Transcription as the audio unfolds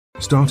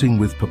Starting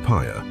with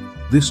papaya,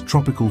 this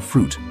tropical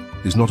fruit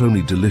is not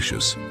only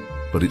delicious,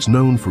 but it's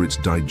known for its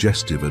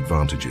digestive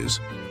advantages.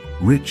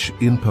 Rich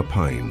in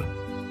papain,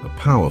 a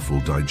powerful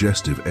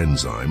digestive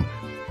enzyme,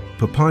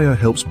 papaya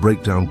helps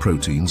break down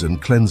proteins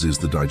and cleanses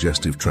the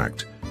digestive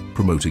tract,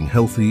 promoting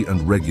healthy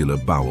and regular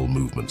bowel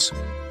movements.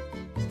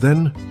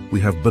 Then we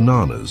have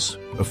bananas,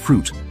 a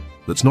fruit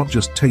that's not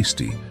just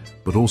tasty,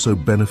 but also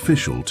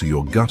beneficial to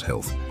your gut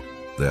health.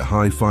 Their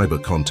high fiber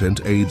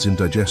content aids in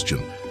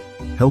digestion,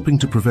 helping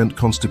to prevent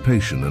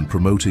constipation and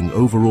promoting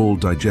overall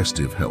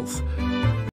digestive health.